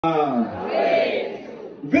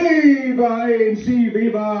Viva ANC,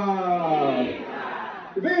 viva!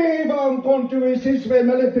 Viva Mpangazitha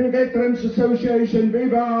Military Veterans Association,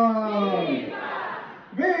 viva!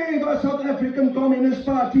 Viva South African Communist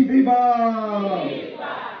Party, viva!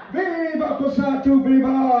 Viva COSATU,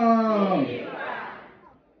 viva!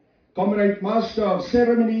 Comrade Master of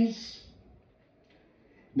Ceremonies,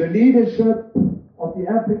 the leadership of the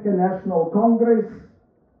African National Congress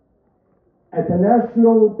at the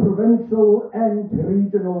national, provincial and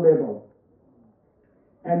regional level,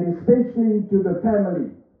 and especially to the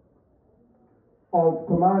family of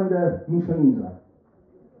Commander Mahlinza.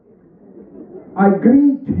 I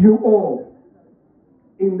greet you all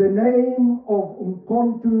in the name of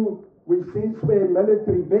Mpangazitha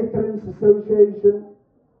Military Veterans Association,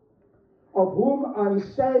 of whom I'm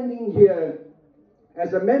standing here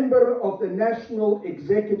as a member of the National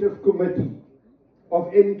Executive Committee of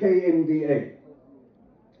MKMVA.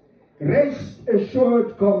 Rest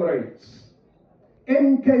assured, comrades,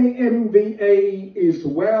 MKMVA is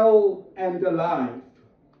well and alive.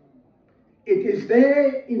 It is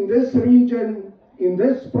there in this region, in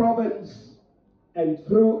this province, and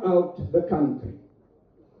throughout the country.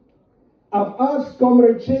 I've asked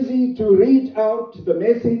Comrade Chizzy to read out the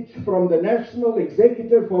message from the National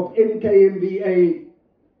Executive of MKMVA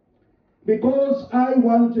because I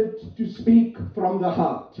wanted to speak from the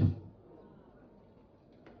heart.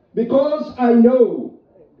 Because I know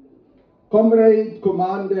Comrade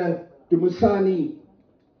Commander Dumisani,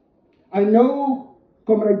 I know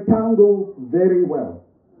Comrade Thango very well.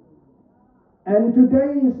 And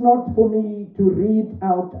today is not for me to read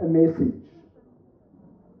out a message,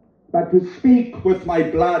 but to speak with my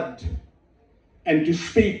blood and to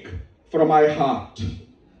speak from my heart.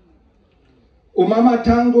 Umama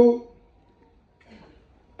Thango,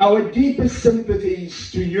 our deepest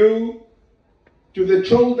sympathies to you, to the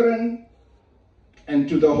children, and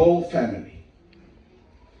to the whole family.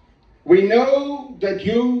 We know that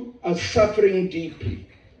you are suffering deeply.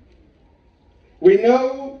 We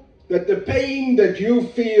know that the pain that you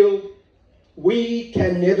feel, we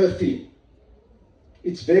can never feel.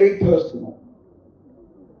 It's very personal.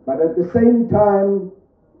 But at the same time,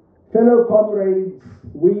 fellow comrades,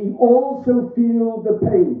 we also feel the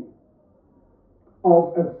pain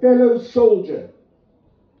of a fellow soldier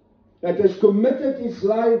that has committed his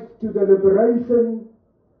life to the liberation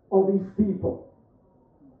of his people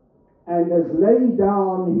and has laid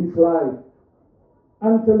down his life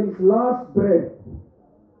until his last breath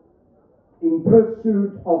in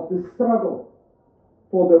pursuit of the struggle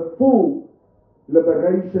for the full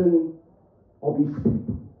liberation of his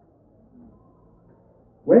people.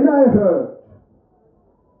 When I heard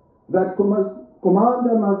that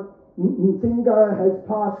Commander Mahlinza has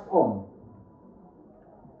passed on,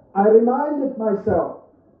 I reminded myself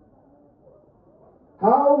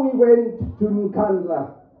how we went to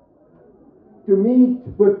Nkandla to meet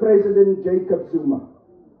with President Jacob Zuma.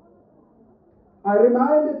 I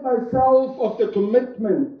reminded myself of the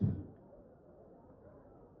commitment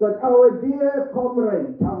that our dear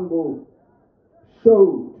comrade Thango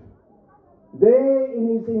showed there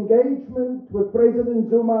in his engagement with President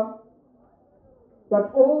Zuma,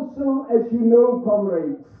 but also, as you know,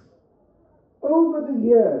 comrades, over the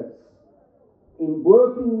years in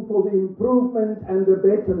working for the improvement and the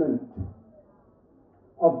betterment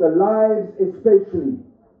of the lives, especially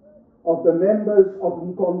of the members of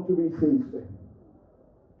Mpangazitha.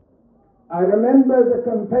 I remember the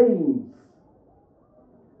campaigns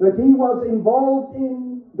that he was involved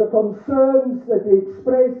in, the concerns that he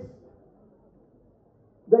expressed,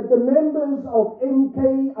 that the members of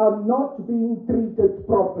MK are not being treated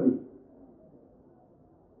properly.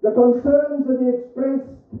 The concerns that he expressed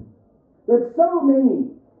that so many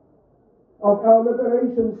of our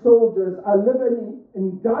liberation soldiers are living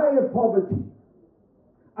in dire poverty,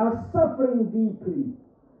 are suffering deeply,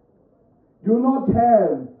 do not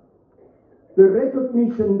have the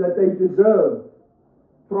recognition that they deserve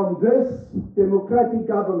from this democratic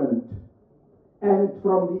government and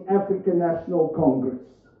from the African National Congress.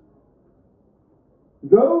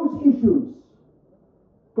 Those issues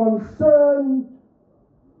concern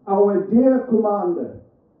our dear commander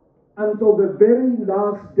until the very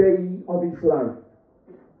last day of his life.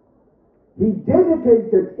 He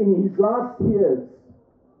dedicated in his last years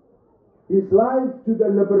his life to the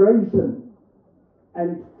liberation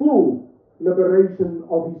and full liberation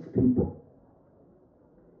of his people.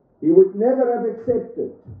 He would never have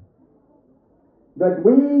accepted that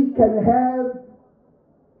we can have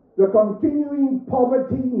the continuing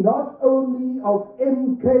poverty not only of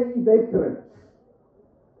MK veterans,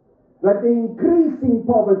 but the increasing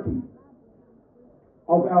poverty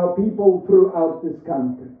of our people throughout this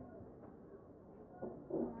country.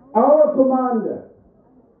 Our commander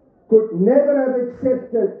could never have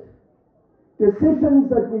accepted decisions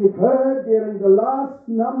that we've heard during the last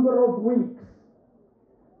number of weeks,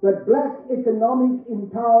 that black economic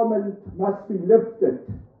empowerment must be lifted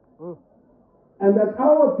and that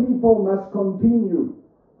our people must continue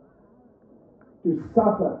to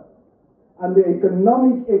suffer under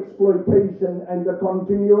economic exploitation and the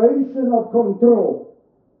continuation of control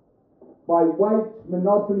by white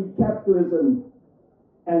monopoly capitalism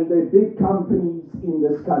and the big companies in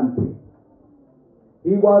this country.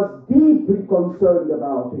 He was deeply concerned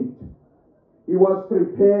about it. He was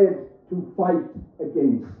prepared to fight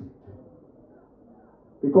against it.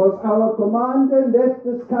 Because our commander left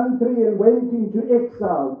this country and went into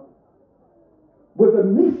exile with a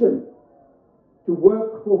mission to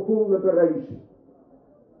work for full liberation.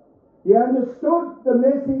 He understood the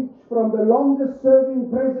message from the longest serving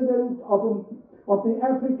president of the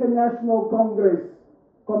African National Congress,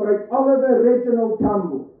 Comrade Oliver Reginald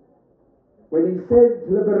Tambo, when he said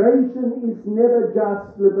liberation is never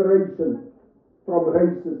just liberation from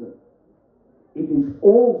racism. It is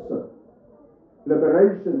also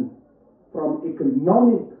liberation from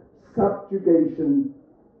economic subjugation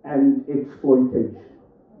and exploitation.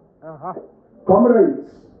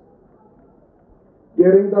 Comrades,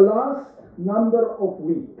 during the last number of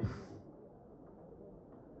weeks,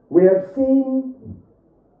 we have seen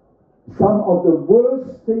some of the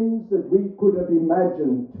worst things that we could have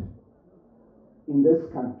imagined in this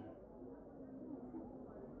country.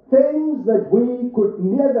 Things that we could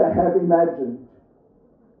never have imagined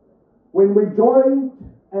when we joined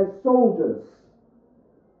as soldiers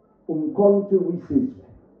Umkhonto weSizwe.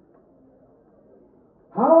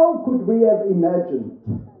 How could we have imagined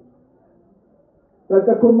that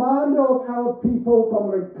the commander of our people,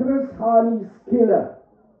 Comrade Chris Hani's killer,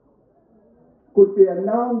 could be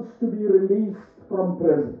announced to be released from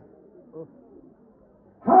prison?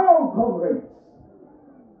 How, comrades,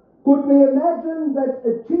 could we imagine that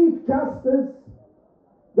a Chief Justice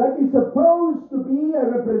that is supposed to be a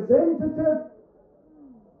representative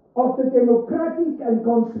of the democratic and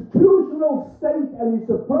constitutional state and is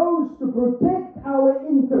supposed to protect our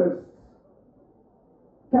interests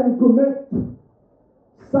can commit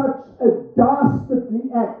such a dastardly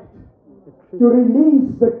act to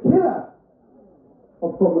release the killer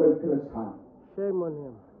of Comrade Chris Hani? Shame on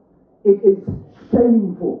him. It is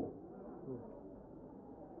shameful.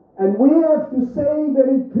 And we have to say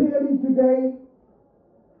very clearly today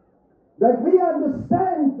that we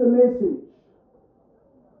understand the message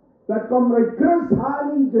that Comrade Chris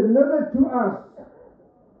Hani delivered to us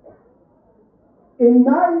in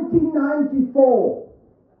 1994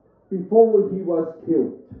 before he was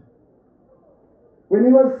killed, when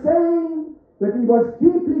he was saying that he was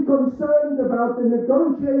deeply concerned about the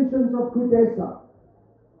negotiations of Kudesa,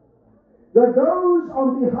 that those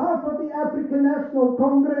on behalf of the African National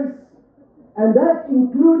Congress, and that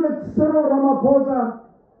included Cyril Ramaphosa,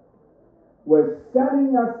 were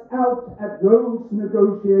selling us out at those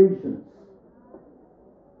negotiations.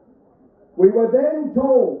 We were then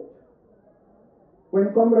told,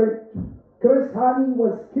 when Comrade Chris Hani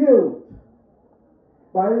was killed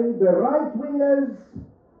by the right-wingers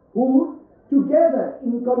who, together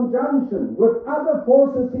in conjunction with other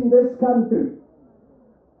forces in this country,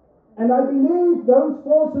 and I believe those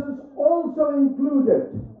forces also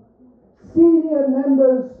included senior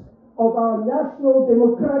members of our National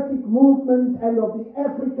Democratic Movement and of the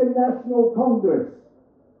African National Congress,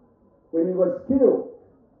 when he was killed,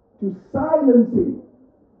 to silence him,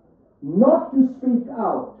 not to speak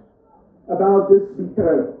out about this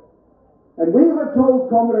betrayal. And we were told,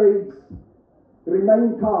 comrades,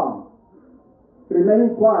 remain calm,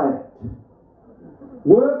 remain quiet,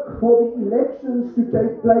 work for the elections to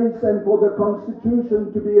take place and for the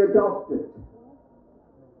Constitution to be adopted.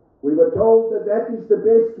 We were told that that is the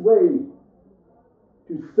best way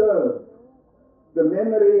to serve the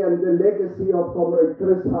memory and the legacy of Comrade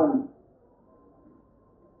Chris Hani.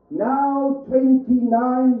 Now,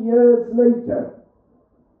 29 years later,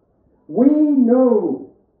 we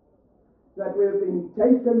know that we have been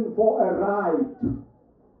taken for a ride.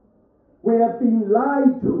 We have been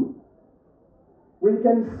lied to. We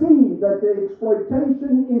can see that the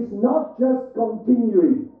exploitation is not just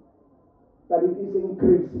continuing, but it is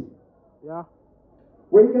increasing. Yeah.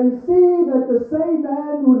 We can see that the same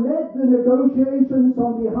man who led the negotiations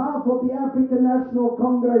on behalf of the African National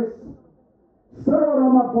Congress, Cyril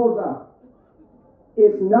Ramaphosa,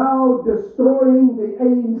 is now destroying the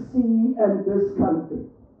ANC and this country.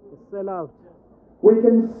 Sell out. We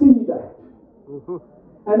can see that.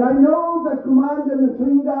 And I know that Commander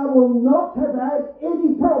Mahlinza will not have had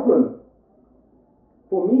any problem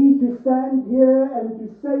for me to stand here and to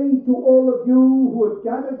say to all of you who have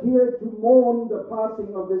gathered here to mourn the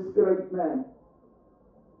passing of this great man,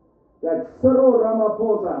 that Cyril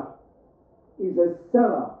Ramaphosa is a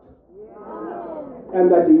sellout,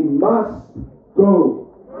 and that he must go.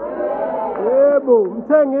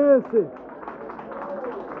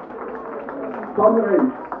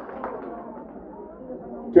 Comrades,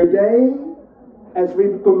 today, as we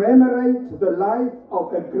commemorate the life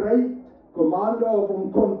of a great commander of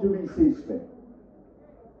Umkhonto,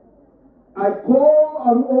 I call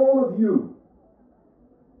on all of you,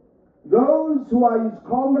 those who are his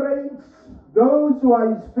comrades, those who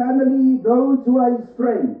are his family, those who are his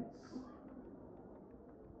friends,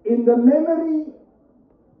 in the memory,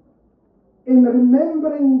 in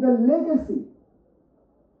remembering the legacy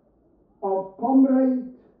of Comrade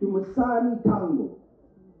Dumisani Thango,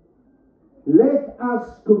 let us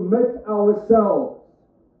commit ourselves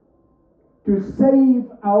to save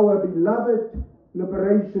our beloved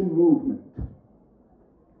liberation movement.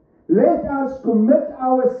 Let us commit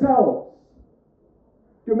ourselves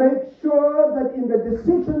to make sure that in the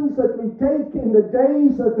decisions that we take in the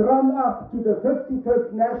days that run up to the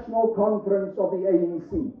 55th National Conference of the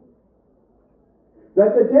ANC,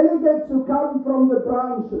 that the delegates who come from the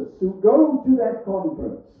branches, who go to that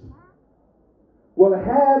conference, will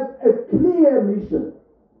have a clear mission,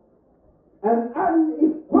 an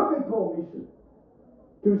unequivocal mission,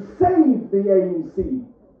 to save the ANC.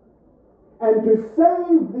 And to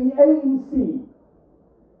save the ANC,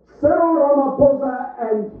 Cyril Ramaphosa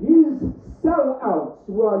and his sellouts,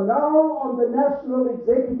 who are now on the National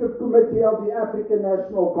Executive Committee of the African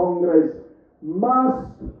National Congress,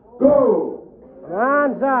 must go.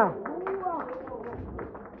 Answer.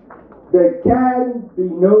 There can be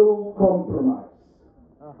no compromise.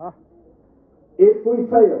 If we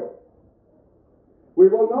fail, we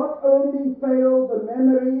will not only fail the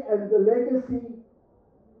memory and the legacy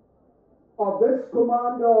of this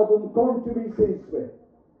commander of Umkhonto,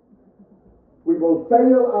 we will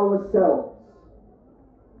fail ourselves,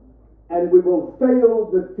 and we will fail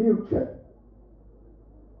the future,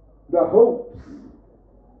 the hopes,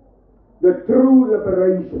 the true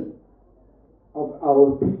liberation of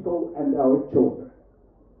our people and our children.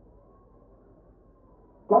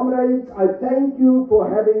 Comrades, I thank you for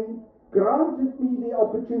having granted me the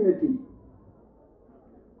opportunity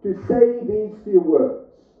to say these few words.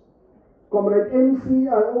 Comrade MC,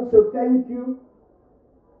 I also thank you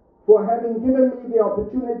for having given me the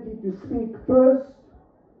opportunity to speak first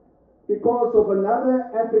because of another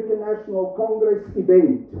African National Congress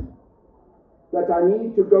event that I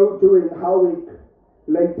need to go to in Howick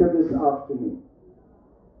later this afternoon.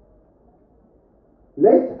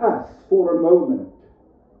 Let us, for a moment,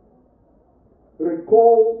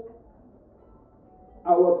 recall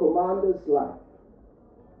our commander's life.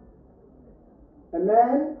 A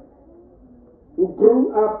man who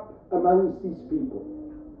grew up amongst his people,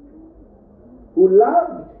 who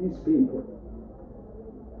loved his people,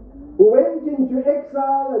 who went into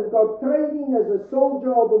exile and got training as a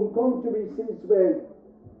soldier of Umkhonto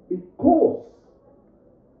because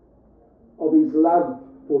of his love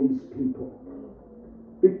for his people,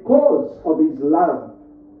 because of his love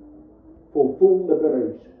for full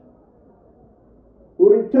liberation, who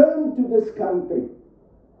returned to this country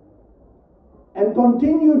and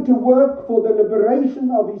continued to work for the liberation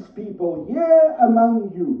of his people here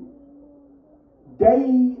among you,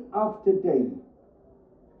 day after day,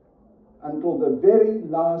 until the very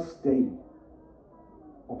last day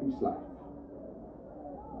of his life.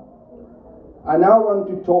 I now want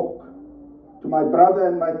to talk to my brother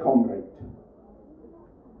and my comrade.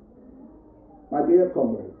 My dear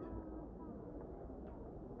comrade,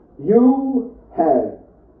 you have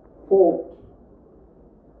fought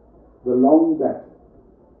the long battle.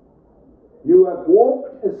 You have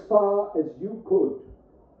walked as far as you could,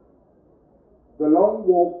 the long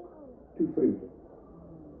walk to freedom.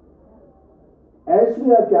 As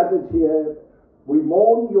we are gathered here, we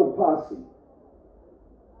mourn your passing,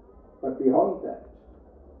 but beyond that,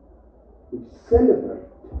 we celebrate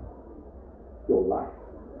your life.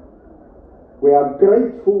 We are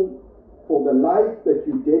grateful for the life that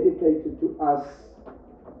you dedicated to us,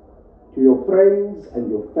 to your friends and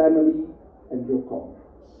your family and your comrades.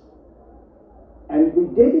 And we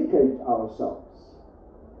dedicate ourselves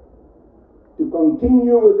to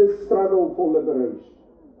continue with this struggle for liberation.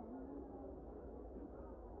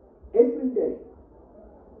 Every day,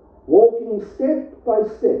 walking step by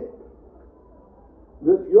step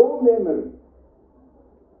with your memory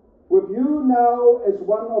with you now as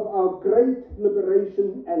one of our great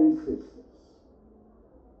liberation ancestors.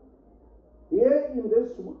 Here in this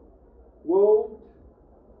world,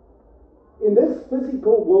 in this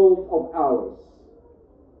physical world of ours,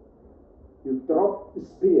 you've dropped the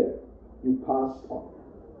spear, you passed on.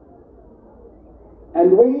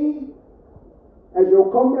 And we, as your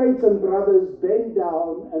comrades and brothers, bend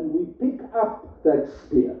down and we pick up that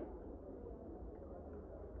spear.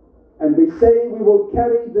 And we say we will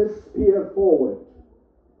carry this spear forward.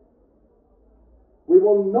 We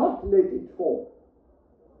will not let it fall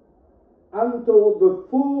until the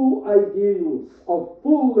full ideals of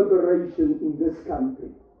full liberation in this country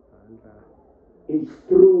is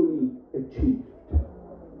truly achieved.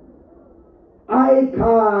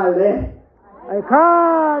 Aikale.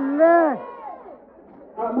 Aikale.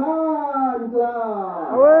 Amandla.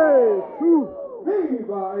 Away, two.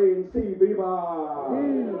 Viva ANC, viva!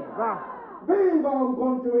 Viva! Viva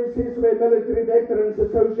Umkhonto weSizwe Military Veterans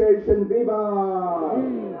Association, viva!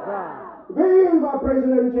 Viva! Viva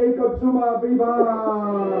President Jacob Zuma, viva!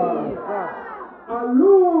 Viva!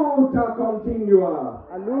 Aluta continua!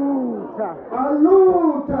 Aluta!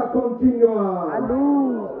 Aluta continua!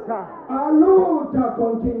 Aluta! Aluta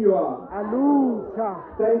continua! Aluta!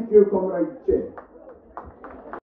 Thank you, Comrade Chair.